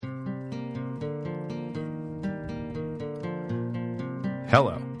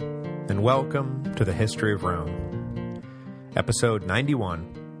Hello, and welcome to the History of Rome. Episode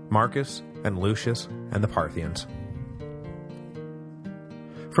 91, Marcus and Lucius and the Parthians.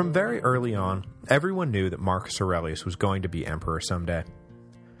 From very early on, everyone knew that Marcus Aurelius was going to be emperor someday.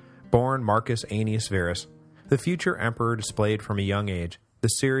 Born Marcus Aeneas Verus, the future emperor displayed from a young age the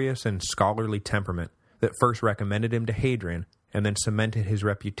serious and scholarly temperament that first recommended him to Hadrian and then cemented his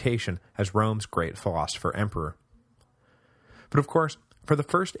reputation as Rome's great philosopher-emperor. But of course, for the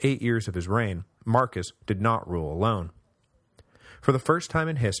first 8 years of his reign, Marcus did not rule alone. For the first time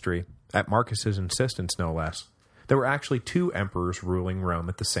in history, at Marcus's insistence no less, there were actually two emperors ruling Rome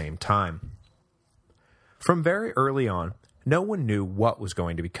at the same time. From very early on, no one knew what was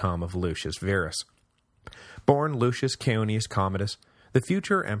going to become of Lucius Verus. Born Lucius Caeonius Commodus, the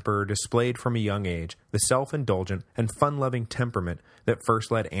future emperor displayed from a young age the self-indulgent and fun-loving temperament that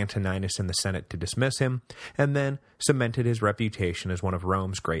first led Antoninus and the Senate to dismiss him, and then cemented his reputation as one of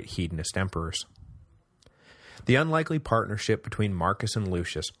Rome's great hedonist emperors. The unlikely partnership between Marcus and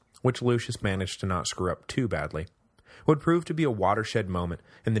Lucius, which Lucius managed to not screw up too badly, would prove to be a watershed moment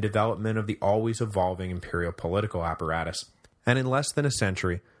in the development of the always-evolving imperial political apparatus, and in less than a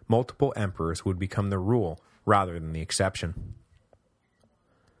century, multiple emperors would become the rule rather than the exception.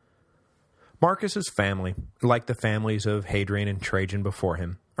 Marcus's family, like the families of Hadrian and Trajan before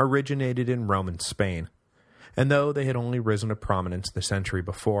him, originated in Roman Spain, and though they had only risen to prominence the century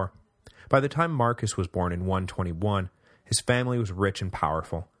before, by the time Marcus was born in 121, his family was rich and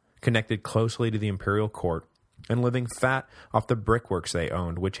powerful, connected closely to the imperial court, and living fat off the brickworks they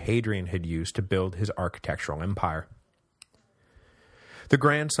owned which Hadrian had used to build his architectural empire. The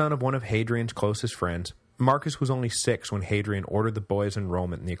grandson of one of Hadrian's closest friends, Marcus was only 6 when Hadrian ordered the boys'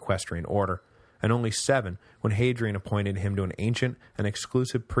 enrollment in the equestrian order, and only 7 when Hadrian appointed him to an ancient and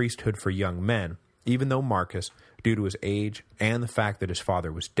exclusive priesthood for young men, even though Marcus, due to his age and the fact that his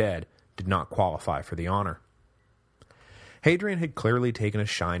father was dead, did not qualify for the honor. Hadrian had clearly taken a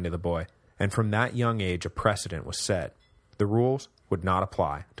shine to the boy, and from that young age a precedent was set. The rules would not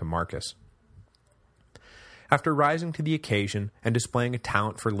apply to Marcus. After rising to the occasion and displaying a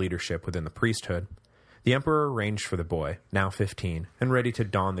talent for leadership within the priesthood, the emperor arranged for the boy, now 15, and ready to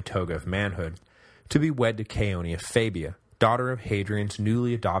don the toga of manhood, to be wed to Caeonia Fabia, daughter of Hadrian's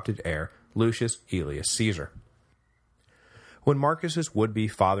newly adopted heir, Lucius Aelius Caesar. When Marcus's would-be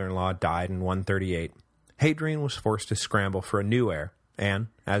father-in-law died in 138, Hadrian was forced to scramble for a new heir, and,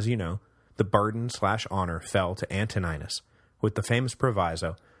 as you know, the burden/honor fell to Antoninus, with the famous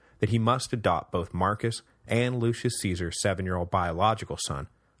proviso that he must adopt both Marcus and Lucius Caesar's 7-year-old biological son,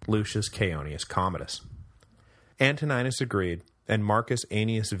 Lucius Caeonius Commodus. Antoninus agreed, and Marcus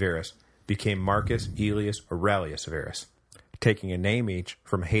Aeneas Verus became Marcus Aelius Aurelius Verus, taking a name each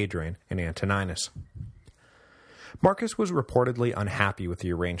from Hadrian and Antoninus. Marcus was reportedly unhappy with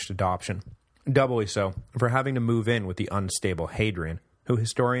the arranged adoption, doubly so for having to move in with the unstable Hadrian, who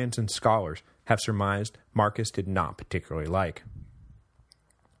historians and scholars have surmised Marcus did not particularly like.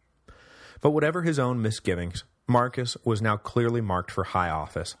 But whatever his own misgivings, Marcus was now clearly marked for high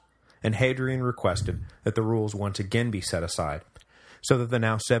office, and Hadrian requested that the rules once again be set aside, so that the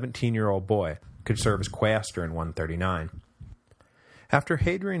now 17-year-old boy could serve as quaestor in 139. After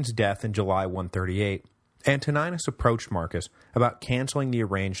Hadrian's death in July 138, Antoninus approached Marcus about canceling the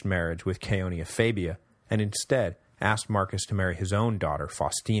arranged marriage with Caeonia Fabia, and instead asked Marcus to marry his own daughter,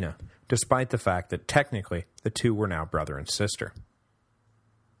 Faustina, despite the fact that technically the two were now brother and sister.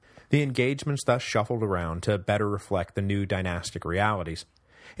 The engagements thus shuffled around to better reflect the new dynastic realities.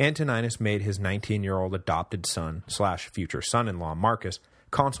 Antoninus made his 19-year-old adopted son/future son-in-law Marcus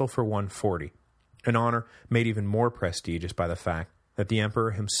consul for 140, an honor made even more prestigious by the fact that the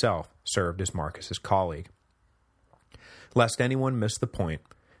emperor himself served as Marcus's colleague. Lest anyone miss the point,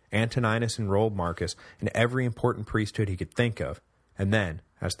 Antoninus enrolled Marcus in every important priesthood he could think of, and then,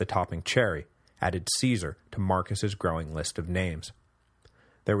 as the topping cherry, added Caesar to Marcus's growing list of names.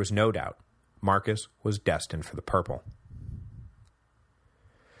 There was no doubt, Marcus was destined for the purple.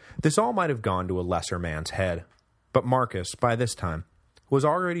 This all might have gone to a lesser man's head, but Marcus, by this time, was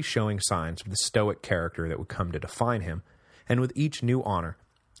already showing signs of the stoic character that would come to define him, and with each new honor,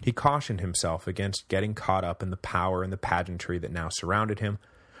 he cautioned himself against getting caught up in the power and the pageantry that now surrounded him,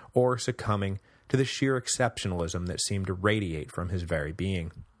 or succumbing to the sheer exceptionalism that seemed to radiate from his very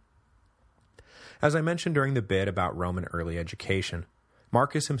being. As I mentioned during the bit about Roman early education,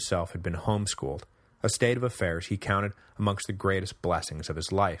 Marcus himself had been homeschooled, a state of affairs he counted amongst the greatest blessings of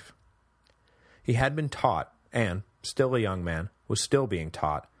his life. He had been taught, and, still a young man, was still being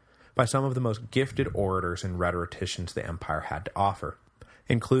taught, by some of the most gifted orators and rhetoricians the empire had to offer,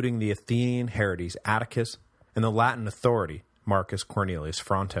 including the Athenian Herodes Atticus and the Latin authority, Marcus Cornelius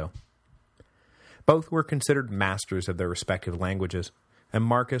Fronto. Both were considered masters of their respective languages, and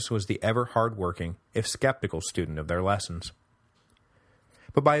Marcus was the ever hard-working, if skeptical student of their lessons.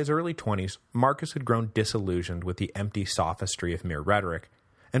 But by his early 20s, Marcus had grown disillusioned with the empty sophistry of mere rhetoric,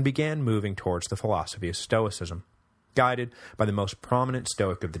 and began moving towards the philosophy of Stoicism, guided by the most prominent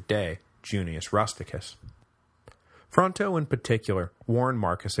Stoic of the day, Junius Rusticus. Fronto in particular warned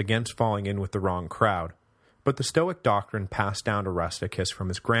Marcus against falling in with the wrong crowd, but the Stoic doctrine passed down to Rusticus from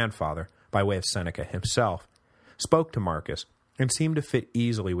his grandfather, by way of Seneca himself, spoke to Marcus, and seemed to fit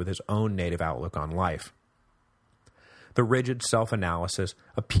easily with his own native outlook on life. The rigid self-analysis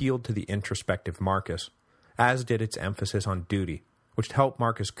appealed to the introspective Marcus, as did its emphasis on duty, which helped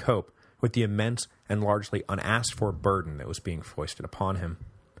Marcus cope with the immense and largely unasked-for burden that was being foisted upon him.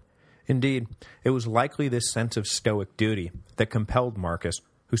 Indeed, it was likely this sense of Stoic duty that compelled Marcus,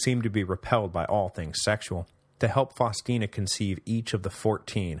 who seemed to be repelled by all things sexual, to help Faustina conceive each of the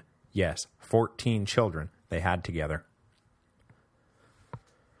 14 children they had together.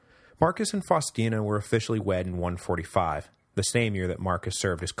 Marcus and Faustina were officially wed in 145, the same year that Marcus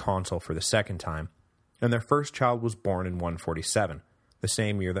served as consul for the second time, and their first child was born in 147, the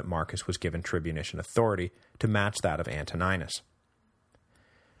same year that Marcus was given tribunician authority to match that of Antoninus.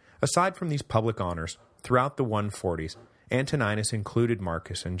 Aside from these public honors, throughout the 140s, Antoninus included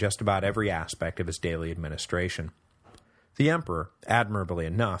Marcus in just about every aspect of his daily administration. The emperor, admirably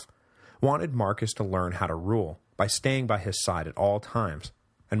enough, wanted Marcus to learn how to rule by staying by his side at all times,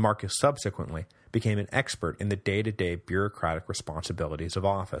 and Marcus subsequently became an expert in the day-to-day bureaucratic responsibilities of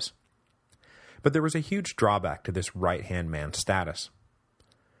office. But there was a huge drawback to this right-hand man status.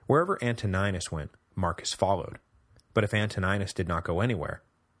 Wherever Antoninus went, Marcus followed, but if Antoninus did not go anywhere,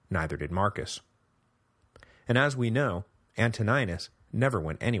 neither did Marcus. And as we know, Antoninus never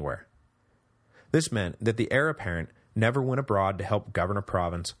went anywhere. This meant that the heir apparent never went abroad to help govern a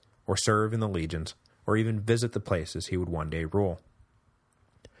province, or serve in the legions, or even visit the places he would one day rule.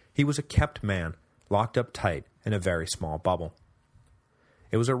 He was a kept man, locked up tight in a very small bubble.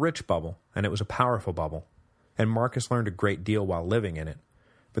 It was a rich bubble, and it was a powerful bubble, and Marcus learned a great deal while living in it,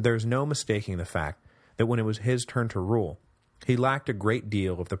 but there is no mistaking the fact that when it was his turn to rule, he lacked a great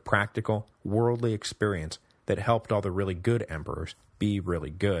deal of the practical, worldly experience that helped all the really good emperors be really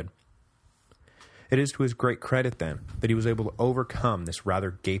good. It is to his great credit, then, that he was able to overcome this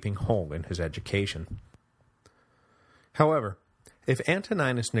rather gaping hole in his education. However, if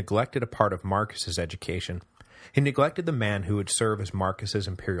Antoninus neglected a part of Marcus's education, he neglected the man who would serve as Marcus's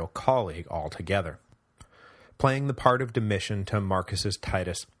imperial colleague altogether. Playing the part of Domitian to Marcus's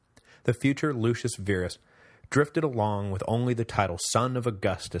Titus, the future Lucius Verus drifted along with only the title son of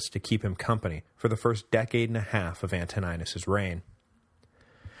Augustus to keep him company for the first decade and a half of Antoninus's reign.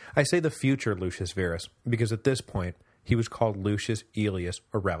 I say the future Lucius Verus because at this point he was called Lucius Aelius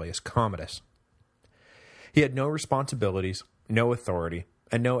Aurelius Commodus. He had no responsibilities, no authority,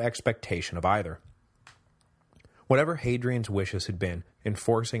 and no expectation of either. Whatever Hadrian's wishes had been in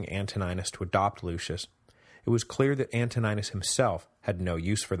forcing Antoninus to adopt Lucius, it was clear that Antoninus himself had no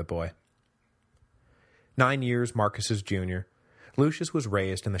use for the boy. 9 years Marcus's junior, Lucius was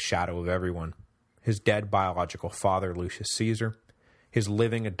raised in the shadow of everyone: his dead biological father Lucius Caesar, his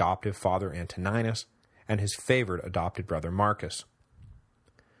living adoptive father Antoninus, and his favored adopted brother Marcus.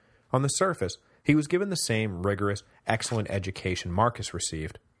 On the surface, he was given the same rigorous, excellent education Marcus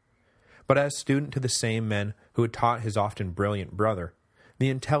received, but as student to the same men who had taught his often brilliant brother, the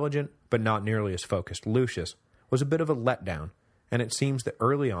intelligent but not nearly as focused Lucius was a bit of a letdown, and it seems that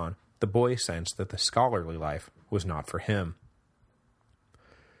early on the boy sensed that the scholarly life was not for him.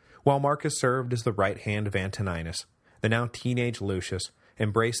 While Marcus served as the right hand of Antoninus, the now teenage Lucius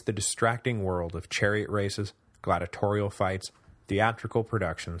embraced the distracting world of chariot races, gladiatorial fights, theatrical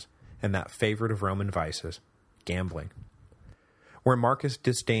productions, and that favorite of Roman vices, gambling. Where Marcus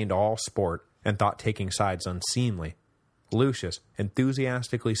disdained all sport and thought taking sides unseemly, Lucius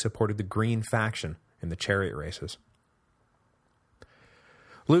enthusiastically supported the green faction in the chariot races.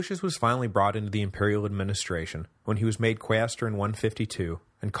 Lucius was finally brought into the imperial administration when he was made quaestor in 152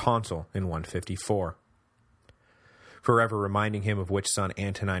 and consul in 154. Forever reminding him of which son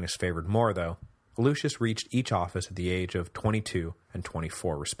Antoninus favored more, though, Lucius reached each office at the age of 22 and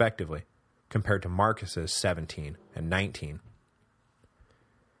 24 respectively, compared to Marcus's 17 and 19.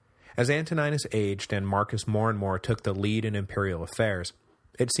 As Antoninus aged and Marcus more and more took the lead in imperial affairs,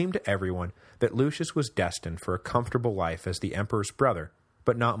 it seemed to everyone that Lucius was destined for a comfortable life as the emperor's brother,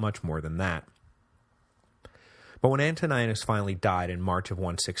 but not much more than that. But when Antoninus finally died in March of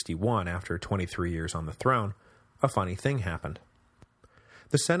 161 after 23 years on the throne, a funny thing happened.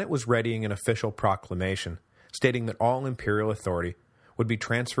 The Senate was readying an official proclamation stating that all imperial authority would be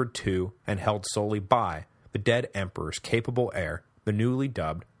transferred to and held solely by the dead emperor's capable heir, the newly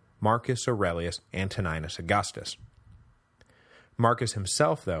dubbed Marcus Aurelius Antoninus Augustus. Marcus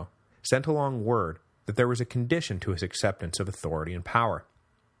himself, though, sent along word that there was a condition to his acceptance of authority and power.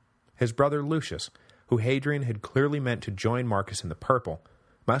 His brother Lucius, who Hadrian had clearly meant to join Marcus in the purple,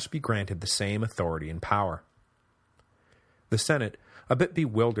 must be granted the same authority and power. The Senate, a bit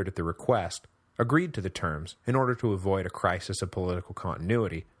bewildered at the request, agreed to the terms in order to avoid a crisis of political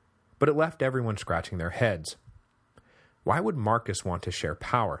continuity, but it left everyone scratching their heads. Why would Marcus want to share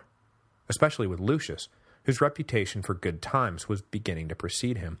power, especially with Lucius, whose reputation for good times was beginning to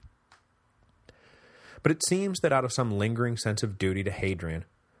precede him? But it seems that out of some lingering sense of duty to Hadrian,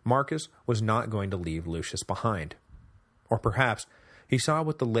 Marcus was not going to leave Lucius behind. Or perhaps he saw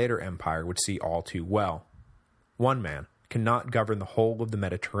what the later empire would see all too well. One man cannot govern the whole of the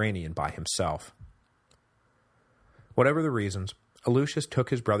Mediterranean by himself. Whatever the reasons, Lucius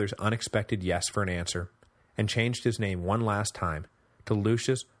took his brother's unexpected yes for an answer, and changed his name one last time to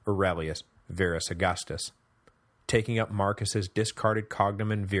Lucius Aurelius Verus Augustus, taking up Marcus's discarded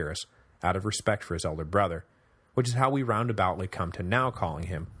cognomen Verus out of respect for his elder brother, which is how we roundaboutly come to now calling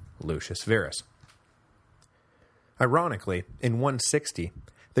him Lucius Verus. Ironically, in 160,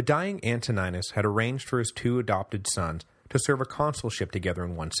 the dying Antoninus had arranged for his two adopted sons to serve a consulship together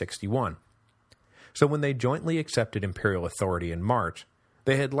in 161. So when they jointly accepted imperial authority in March,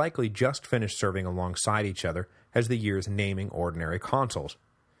 they had likely just finished serving alongside each other as the year's naming ordinary consuls,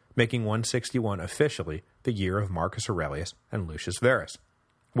 making 161 officially the year of Marcus Aurelius and Lucius Verus,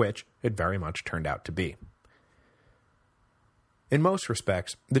 which it very much turned out to be. In most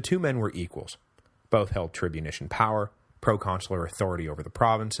respects, the two men were equals. Both held tribunician power, proconsular authority over the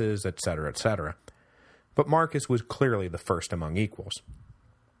provinces, etc., etc. But Marcus was clearly the first among equals.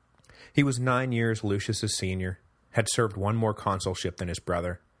 He was 9 years Lucius's senior, had served one more consulship than his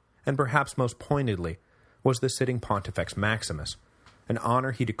brother, and perhaps most pointedly, was the sitting Pontifex Maximus, an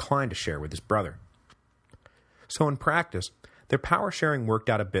honor he declined to share with his brother. So in practice, their power-sharing worked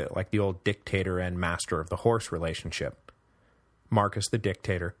out a bit like the old dictator and master of the horse relationship. Marcus the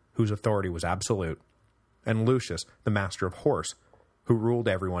dictator, whose authority was absolute, and Lucius the master of horse, who ruled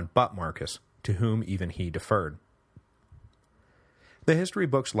everyone but Marcus, to whom even he deferred. The history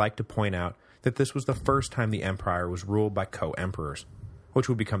books like to point out that this was the first time the empire was ruled by co-emperors, which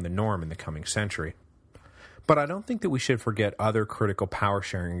would become the norm in the coming century. But I don't think that we should forget other critical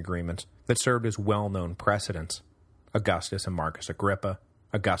power-sharing agreements that served as well-known precedents: Augustus and Marcus Agrippa,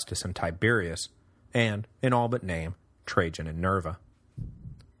 Augustus and Tiberius, and, in all but name, Trajan and Nerva.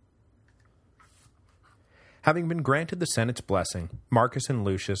 Having been granted the Senate's blessing, Marcus and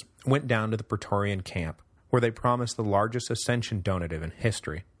Lucius went down to the Praetorian camp, where they promised the largest ascension donative in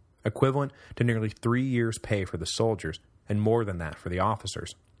history, equivalent to nearly 3 years' pay for the soldiers, and more than that for the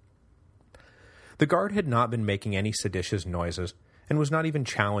officers. The guard had not been making any seditious noises, and was not even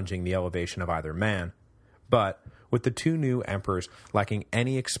challenging the elevation of either man, but, with the two new emperors lacking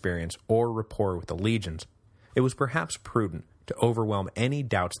any experience or rapport with the legions, it was perhaps prudent to overwhelm any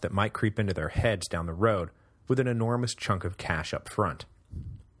doubts that might creep into their heads down the road with an enormous chunk of cash up front.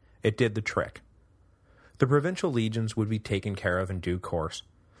 It did the trick. The provincial legions would be taken care of in due course,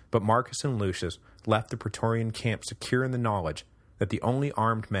 but Marcus and Lucius left the Praetorian camp secure in the knowledge that the only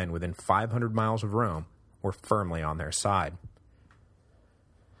armed men within 500 miles of Rome were firmly on their side.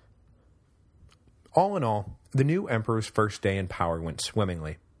 All in all, the new emperor's first day in power went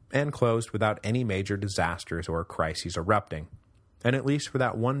swimmingly, and closed without any major disasters or crises erupting, and at least for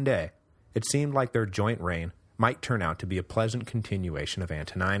that one day, it seemed like their joint reign might turn out to be a pleasant continuation of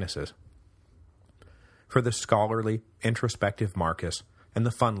Antoninus's. For the scholarly, introspective Marcus and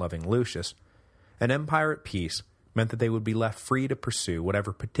the fun-loving Lucius, an empire at peace meant that they would be left free to pursue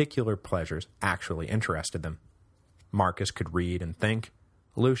whatever particular pleasures actually interested them. Marcus could read and think,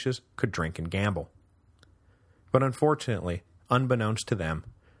 Lucius could drink and gamble. But unfortunately, unbeknownst to them,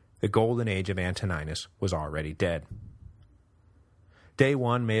 the golden age of Antoninus was already dead. Day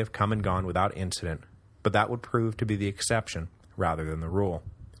one may have come and gone without incident, but that would prove to be the exception rather than the rule.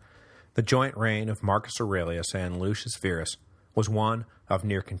 The joint reign of Marcus Aurelius and Lucius Verus was one of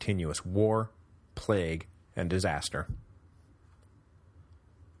near-continuous war, plague, and disaster.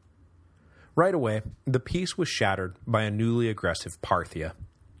 Right away, the peace was shattered by a newly aggressive Parthia.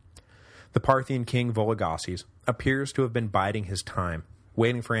 The Parthian king Vologases appears to have been biding his time,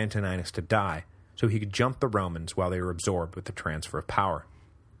 waiting for Antoninus to die, so he could jump the Romans while they were absorbed with the transfer of power.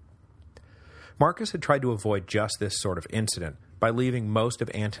 Marcus had tried to avoid just this sort of incident by leaving most of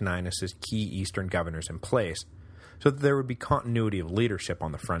Antoninus's key eastern governors in place, so that there would be continuity of leadership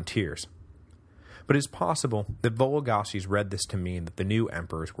on the frontiers. But it is possible that Vologases read this to mean that the new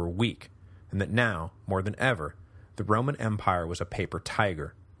emperors were weak, and that now, more than ever, the Roman Empire was a paper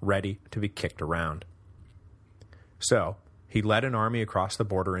tiger, ready to be kicked around. So, he led an army across the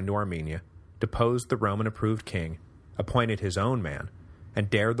border into Armenia, deposed the Roman-approved king, appointed his own man, and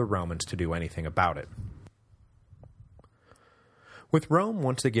dared the Romans to do anything about it. With Rome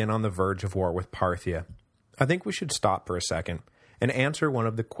once again on the verge of war with Parthia, I think we should stop for a second and answer one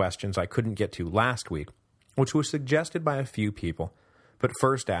of the questions I couldn't get to last week, which was suggested by a few people, but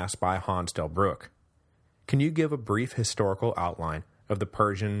first asked by Hans Delbruck. Can you give a brief historical outline of the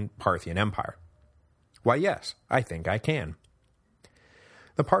Persian-Parthian Empire? Why yes, I think I can.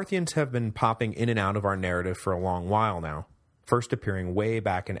 The Parthians have been popping in and out of our narrative for a long while now, first appearing way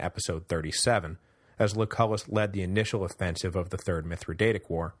back in episode 37, as Lucullus led the initial offensive of the Third Mithridatic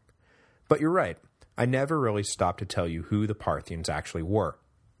War. But you're right, I never really stopped to tell you who the Parthians actually were.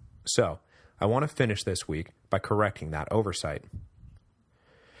 So, I want to finish this week by correcting that oversight.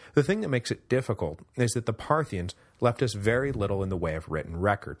 The thing that makes it difficult is that the Parthians left us very little in the way of written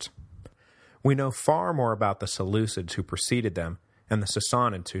records. We know far more about the Seleucids who preceded them and the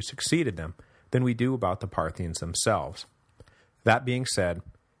Sassanids who succeeded them than we do about the Parthians themselves. That being said,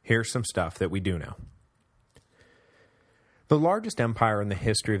 here's some stuff that we do know. The largest empire in the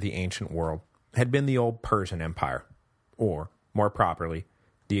history of the ancient world had been the old Persian Empire, or, more properly,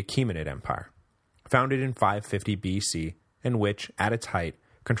 the Achaemenid Empire, founded in 550 BC, and which, at its height,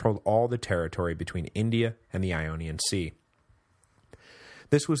 controlled all the territory between India and the Ionian Sea.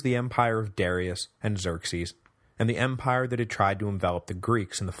 This was the empire of Darius and Xerxes, and the empire that had tried to envelop the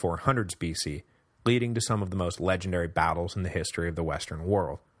Greeks in the 400s BC, leading to some of the most legendary battles in the history of the Western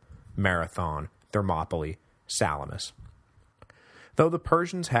world: Marathon, Thermopylae, Salamis. Though the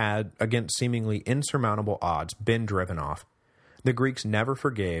Persians had, against seemingly insurmountable odds, been driven off, the Greeks never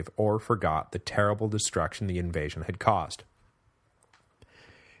forgave or forgot the terrible destruction the invasion had caused.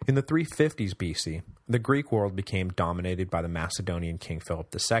 In the 350s BC, the Greek world became dominated by the Macedonian king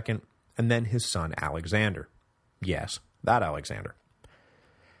Philip II, and then his son Alexander. Yes, that Alexander.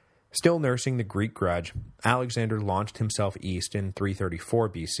 Still nursing the Greek grudge, Alexander launched himself east in 334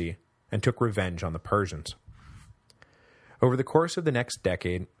 BC and took revenge on the Persians. Over the course of the next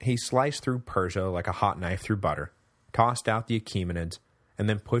decade, he sliced through Persia like a hot knife through butter, tossed out the Achaemenids, and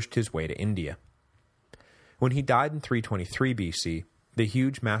then pushed his way to India. When he died in 323 BC, the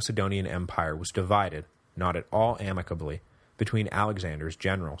huge Macedonian Empire was divided, not at all amicably, between Alexander's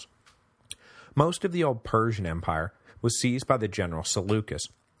generals. Most of the old Persian Empire was seized by the general Seleucus,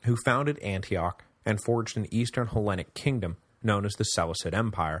 who founded Antioch and forged an Eastern Hellenic kingdom known as the Seleucid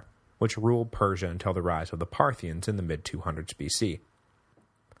Empire, which ruled Persia until the rise of the Parthians in the mid-200s BC.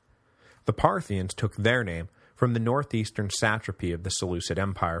 The Parthians took their name from the northeastern satrapy of the Seleucid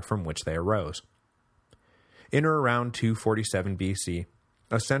Empire from which they arose. In or around 247 BC,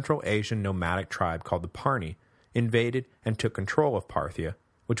 a Central Asian nomadic tribe called the Parni invaded and took control of Parthia,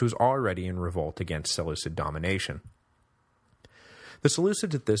 which was already in revolt against Seleucid domination. The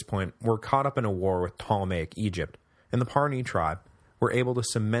Seleucids at this point were caught up in a war with Ptolemaic Egypt, and the Parni tribe were able to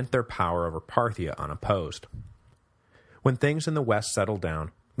cement their power over Parthia unopposed. When things in the west settled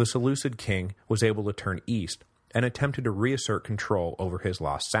down, the Seleucid king was able to turn east and attempted to reassert control over his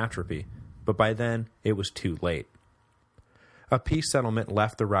lost satrapy, but by then it was too late. A peace settlement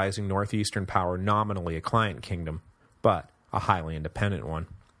left the rising northeastern power nominally a client kingdom, but a highly independent one.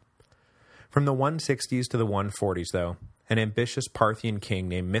 From the 160s to the 140s, though, an ambitious Parthian king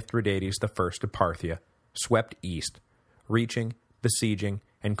named Mithridates I of Parthia swept east, reaching, besieging,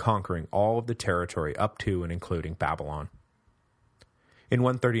 and conquering all of the territory up to and including Babylon. In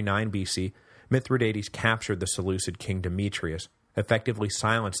 139 BC, Mithridates captured the Seleucid king Demetrius, effectively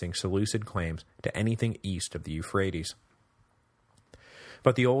silencing Seleucid claims to anything east of the Euphrates.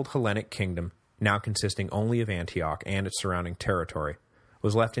 But the old Hellenic kingdom, now consisting only of Antioch and its surrounding territory,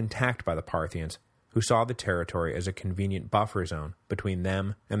 was left intact by the Parthians, who saw the territory as a convenient buffer zone between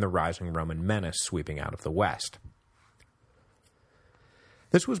them and the rising Roman menace sweeping out of the west.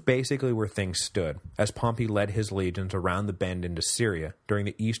 This was basically where things stood, as Pompey led his legions around the bend into Syria during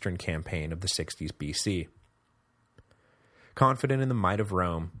the Eastern campaign of the 60s BC. Confident in the might of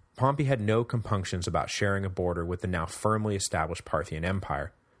Rome, Pompey had no compunctions about sharing a border with the now firmly established Parthian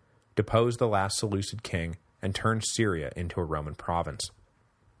Empire, deposed the last Seleucid king, and turned Syria into a Roman province.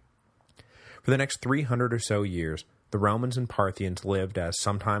 For the next 300 or so years, the Romans and Parthians lived as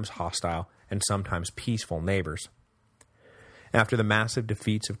sometimes hostile and sometimes peaceful neighbors. After the massive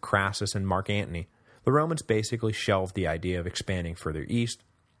defeats of Crassus and Mark Antony, the Romans basically shelved the idea of expanding further east,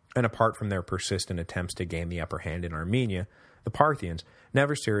 and apart from their persistent attempts to gain the upper hand in Armenia, the Parthians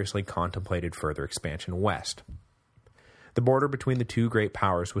never seriously contemplated further expansion west. The border between the two great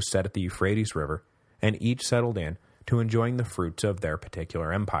powers was set at the Euphrates River, and each settled in to enjoying the fruits of their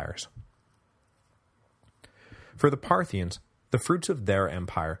particular empires. For the Parthians, the fruits of their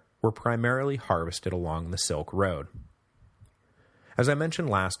empire were primarily harvested along the Silk Road. As I mentioned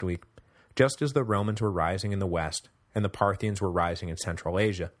last week, just as the Romans were rising in the west and the Parthians were rising in Central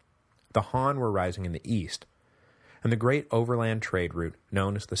Asia, the Han were rising in the east, and the great overland trade route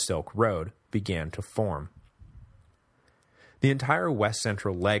known as the Silk Road began to form. The entire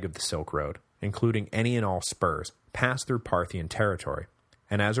west-central leg of the Silk Road, including any and all spurs, passed through Parthian territory,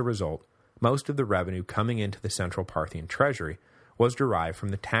 and as a result, most of the revenue coming into the central Parthian treasury was derived from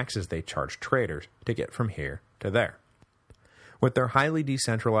the taxes they charged traders to get from here to there. With their highly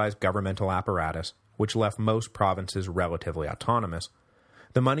decentralized governmental apparatus, which left most provinces relatively autonomous,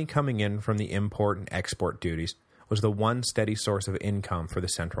 the money coming in from the import and export duties was the one steady source of income for the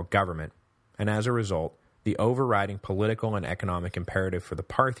central government, and as a result, the overriding political and economic imperative for the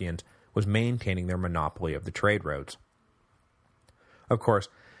Parthians was maintaining their monopoly of the trade roads. Of course,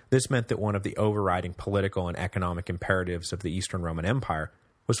 this meant that one of the overriding political and economic imperatives of the Eastern Roman Empire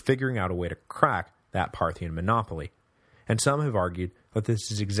was figuring out a way to crack that Parthian monopoly, and some have argued that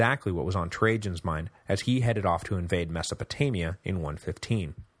this is exactly what was on Trajan's mind as he headed off to invade Mesopotamia in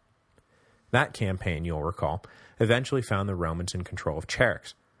 115. That campaign, you'll recall, eventually found the Romans in control of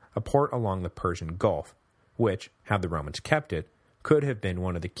Charax, a port along the Persian Gulf, which, had the Romans kept it, could have been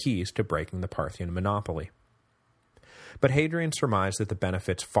one of the keys to breaking the Parthian monopoly. But Hadrian surmised that the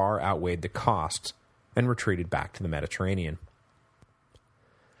benefits far outweighed the costs and retreated back to the Mediterranean.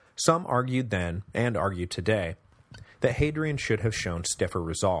 Some argued then, and argue today, that Hadrian should have shown stiffer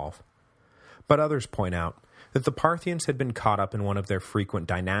resolve, but others point out that the Parthians had been caught up in one of their frequent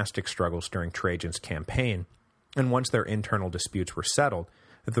dynastic struggles during Trajan's campaign, and once their internal disputes were settled,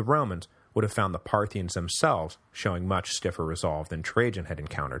 that the Romans would have found the Parthians themselves showing much stiffer resolve than Trajan had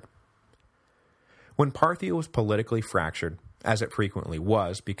encountered. When Parthia was politically fractured, as it frequently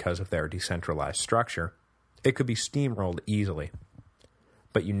was because of their decentralized structure, it could be steamrolled easily.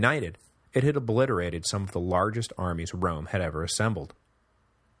 But united, it had obliterated some of the largest armies Rome had ever assembled.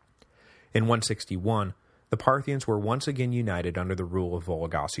 In 161, the Parthians were once again united under the rule of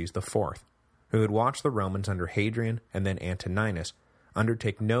Vologases IV, who had watched the Romans under Hadrian and then Antoninus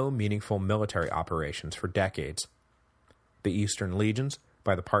undertake no meaningful military operations for decades. The Eastern legions,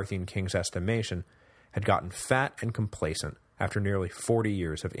 by the Parthian king's estimation, had gotten fat and complacent after nearly 40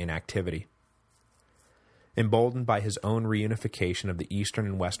 years of inactivity. Emboldened by his own reunification of the eastern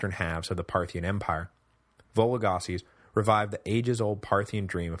and western halves of the Parthian Empire, Vologases revived the ages-old Parthian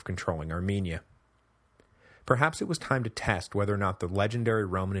dream of controlling Armenia. Perhaps it was time to test whether or not the legendary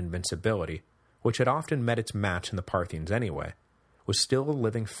Roman invincibility, which had often met its match in the Parthians anyway, was still a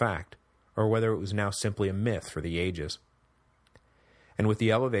living fact, or whether it was now simply a myth for the ages. And with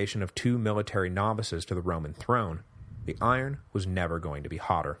the elevation of two military novices to the Roman throne, the iron was never going to be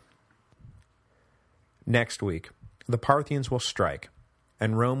hotter. Next week, the Parthians will strike,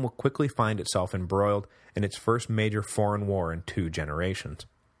 and Rome will quickly find itself embroiled in its first major foreign war in 2 generations.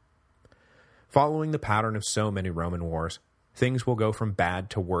 Following the pattern of so many Roman wars, things will go from bad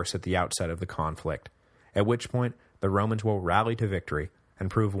to worse at the outset of the conflict, at which point the Romans will rally to victory and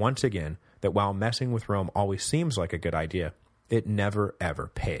prove once again that while messing with Rome always seems like a good idea, it never ever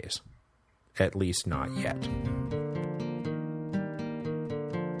pays. At least not yet.